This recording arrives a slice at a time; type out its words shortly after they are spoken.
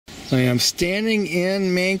I am standing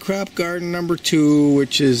in main crop garden number 2,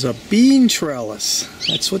 which is a bean trellis.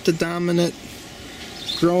 That's what the dominant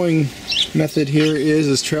growing method here is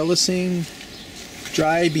trellising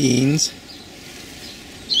dry beans.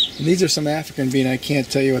 And these are some African bean. I can't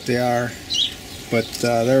tell you what they are, but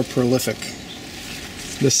they're prolific.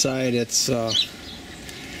 This side, it's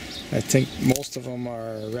I think most of them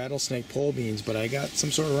are rattlesnake pole beans, but I got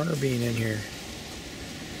some sort of runner bean in here.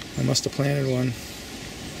 I must have planted one.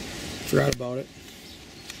 Forgot about it.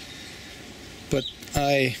 But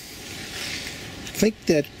I think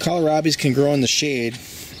that kohlrabis can grow in the shade,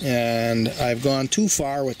 and I've gone too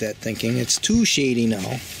far with that thinking. It's too shady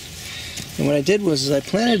now. And what I did was I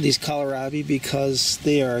planted these kohlrabi because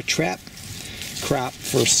they are a trap crop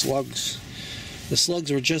for slugs. The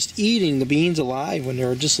slugs were just eating the beans alive when they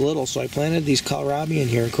were just little, so I planted these kohlrabi in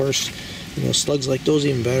here. Of course, you know, slugs like those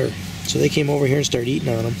even better. So they came over here and started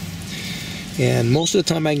eating on them. And most of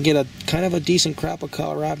the time I can get a kind of a decent crop of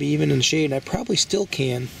kohlrabi even in the shade, and I probably still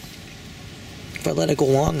can if I let it go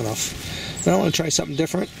long enough. But I want to try something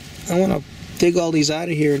different. I want to dig all these out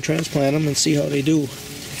of here and transplant them and see how they do.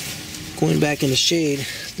 Going back in the shade,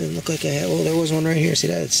 didn't look like I had. Oh, there was one right here. See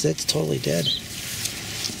that? That's totally dead.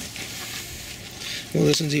 Well,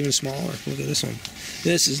 this one's even smaller. Look at this one.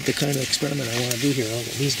 This is the kind of experiment I want to do here. Look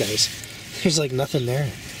at these guys. There's like nothing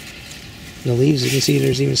there. The leaves, you can see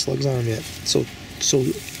there's even slugs on them yet. So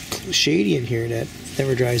shady in here that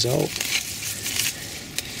never dries out.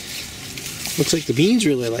 Looks like the beans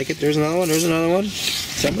really like it. There's another one, there's another one.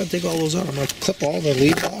 So I'm going to take all those out. I'm going to clip all the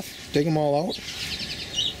leaves off, dig them all out,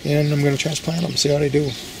 and I'm going to transplant them, see how they do.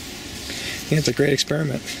 Yeah, it's a great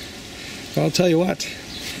experiment. Well, I'll tell you what,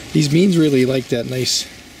 these beans really like that nice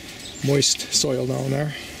moist soil down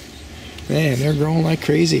there. Man, they're growing like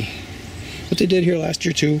crazy. What they did here last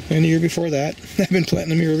year too, and the year before that. I've been planting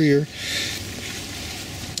them year over year.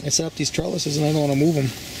 I set up these trellises and I don't want to move them,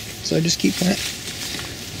 so I just keep planting.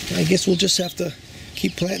 I guess we'll just have to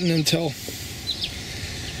keep planting until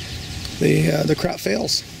the crop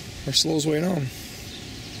fails or slows way down.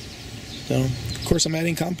 So, of course, I'm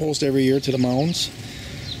adding compost every year to the mounds,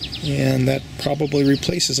 and that probably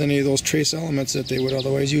replaces any of those trace elements that they would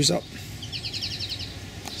otherwise use up.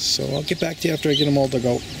 So I'll get back to you after I get them all dug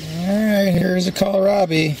out. Alright, here's a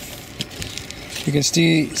kohlrabi. You can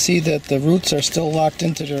see that the roots are still locked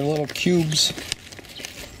into their little cubes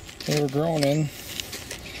they were growing in.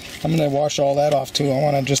 I'm going to wash all that off too. I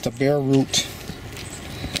want just a bare root.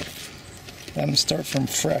 Let them start from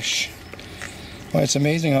fresh. Well, it's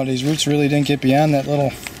amazing how these roots really didn't get beyond that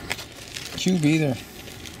little cube either.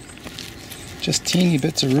 Just teeny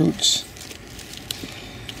bits of roots.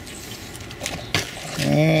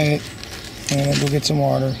 Alright, and go get some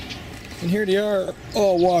water. And here they are,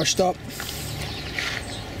 all washed up.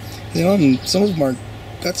 You know, and some of them are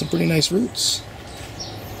got some pretty nice roots.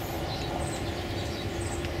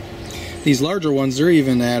 These larger ones, they're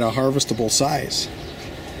even at a harvestable size.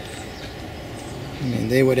 I mean,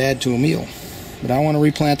 they would add to a meal. But I want to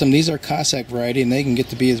replant them. These are Cossack variety, and they can get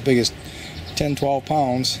to be as big as 10, 12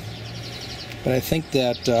 pounds. But I think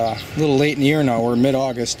that a little late in the year now, we're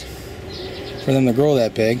mid-August, for them to grow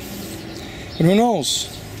that big. But who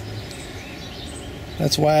knows?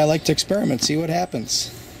 That's why I like to experiment, see what happens.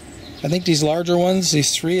 I think these larger ones,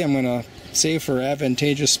 these 3, I'm going to save for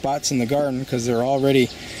advantageous spots in the garden because they're already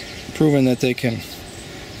proven that they can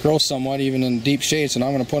grow somewhat even in deep shade. So now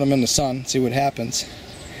I'm going to put them in the sun, see what happens.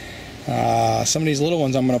 Some of these little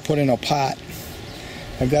ones I'm going to put in a pot.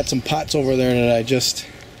 I've got some pots over there that I just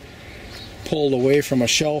pulled away from a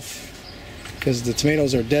shelf because the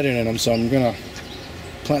tomatoes are dead in them, so I'm going to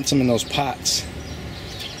plant some in those pots.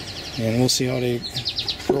 And we'll see how they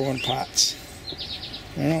grow in pots.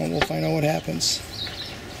 I don't know, we'll find out what happens.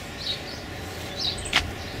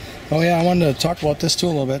 Oh yeah, I wanted to talk about this too a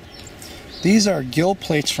little bit. These are gill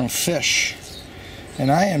plates from fish, and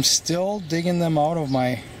I am still digging them out of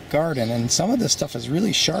my garden, and some of this stuff is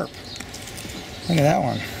really sharp. Look at that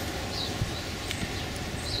one.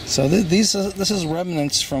 So this is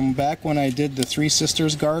remnants from back when I did the Three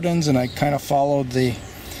Sisters gardens, and I kind of followed the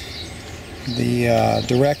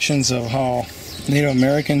directions of how Native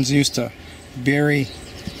Americans used to bury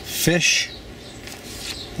fish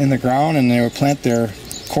in the ground, and they would plant their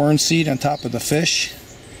corn seed on top of the fish.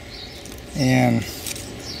 And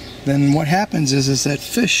then what happens is that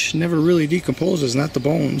fish never really decomposes, not the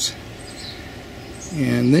bones.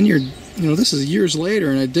 And then this is years later,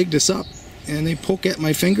 and I dig this up, and they poke at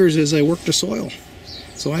my fingers as I work the soil.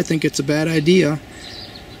 So I think it's a bad idea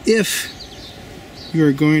if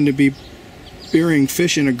you're going to be burying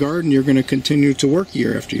fish in a garden you're going to continue to work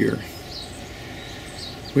year after year.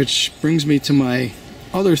 Which brings me to my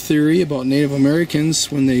other theory about Native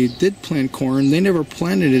Americans, when they did plant corn, they never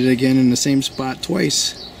planted it again in the same spot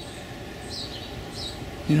twice.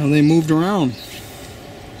 You know, they moved around.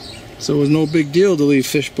 So it was no big deal to leave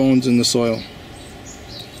fish bones in the soil.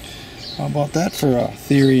 How about that for a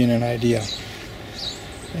theory and an idea?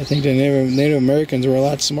 I think the Native Americans were a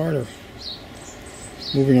lot smarter,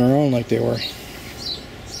 moving around like they were.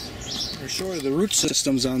 I'll show you the root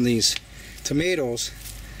systems on these tomatoes.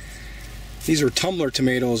 These are tumbler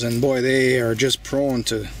tomatoes, and boy, they are just prone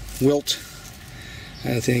to wilt.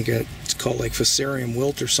 I think it's called like Fusarium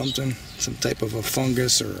wilt or something, some type of a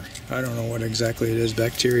fungus, or I don't know what exactly it is,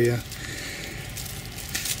 bacteria.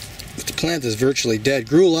 But the plant is virtually dead.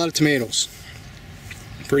 Grew a lot of tomatoes.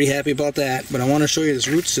 Pretty happy about that, but I want to show you this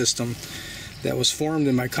root system that was formed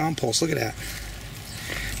in my compost. Look at that.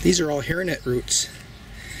 These are all hairnet roots.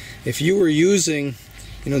 If you were using,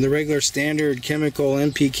 you know, the regular standard chemical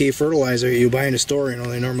NPK fertilizer you buy in the store, you know,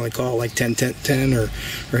 they normally call it like 10-10-10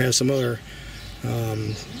 or have some other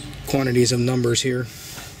quantities of numbers here.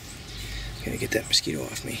 Gotta get that mosquito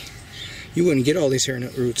off me. You wouldn't get all these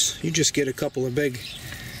hairnet roots. You just get a couple of big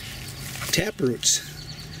tap roots,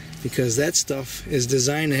 because that stuff is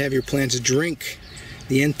designed to have your plants drink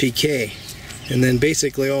the NPK, and then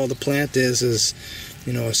basically all the plant is,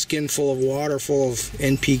 you know, a skin full of water full of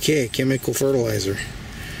NPK, chemical fertilizer.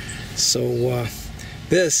 So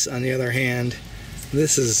this, on the other hand,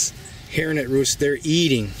 this is hairnet roots. They're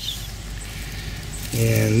eating,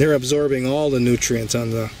 and they're absorbing all the nutrients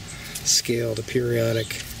on the scale, the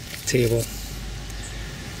periodic table,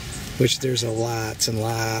 which there's lots and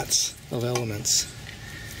lots of elements.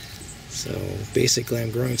 So basically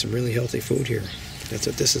I'm growing some really healthy food here. That's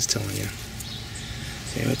what this is telling you.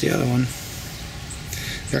 Same with the other one.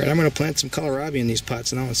 Alright, I'm going to plant some kohlrabi in these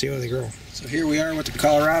pots now and see how they grow. So here we are with the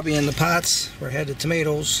kohlrabi in the pots. We're ahead of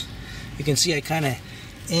tomatoes. You can see I kind of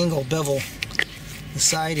bevel the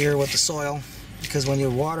side here with the soil, because when you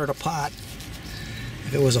water the pot,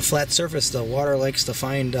 if it was a flat surface, the water likes to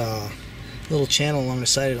find a little channel along the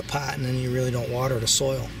side of the pot, and then you really don't water the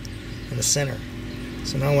soil in the center.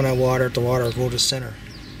 So now when I water it, the water will go to the center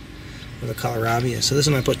where the kohlrabi is. So this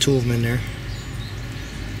one I put 2 of them in there.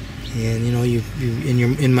 And you know,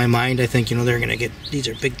 in my mind, I think, you know, they're gonna get, these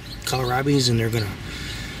are big kohlrabis and they're gonna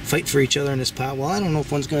fight for each other in this pot. Well, I don't know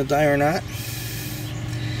if one's gonna die or not,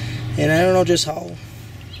 and I don't know just how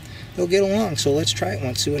they'll get along. So let's try it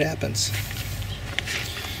once, see what happens.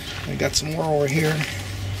 I got some more over here.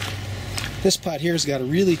 This pot here's got a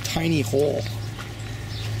really tiny hole,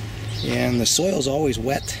 and the soil's always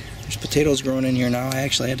wet. There's potatoes growing in here now. I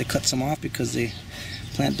actually had to cut some off because the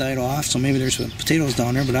plant died off, so maybe there's potatoes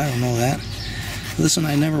down there, but I don't know that. This one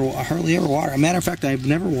I hardly ever water. As a matter of fact, I've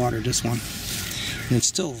never watered this one, and it's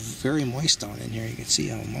still very moist down in here. You can see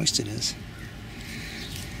how moist it is.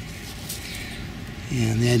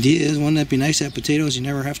 And the idea is, wouldn't that be nice to have potatoes you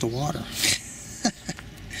never have to water?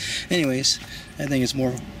 Anyways, I think it's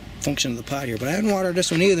more function of the pot here, but I haven't watered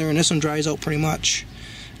this one either, and this one dries out pretty much.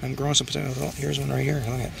 I'm growing some potatoes. Oh, here's one right here.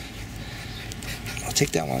 Look at it. I'll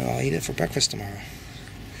take that one and I'll eat it for breakfast tomorrow.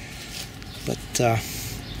 But I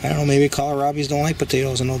don't know, maybe kohlrabis don't like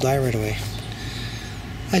potatoes and they'll die right away.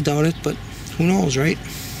 I doubt it, but who knows, right?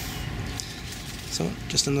 So,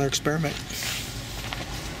 just another experiment.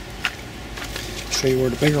 Show you where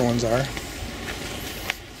the bigger ones are.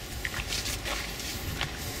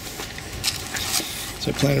 So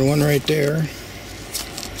I planted one right there,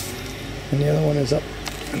 and the other one is up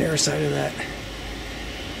on the other side of that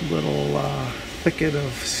little thicket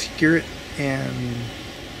of skirret and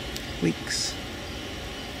leeks.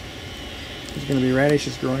 There's going to be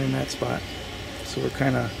radishes growing in that spot, so we're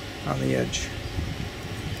kind of on the edge.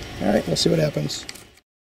 Alright, we'll see what happens.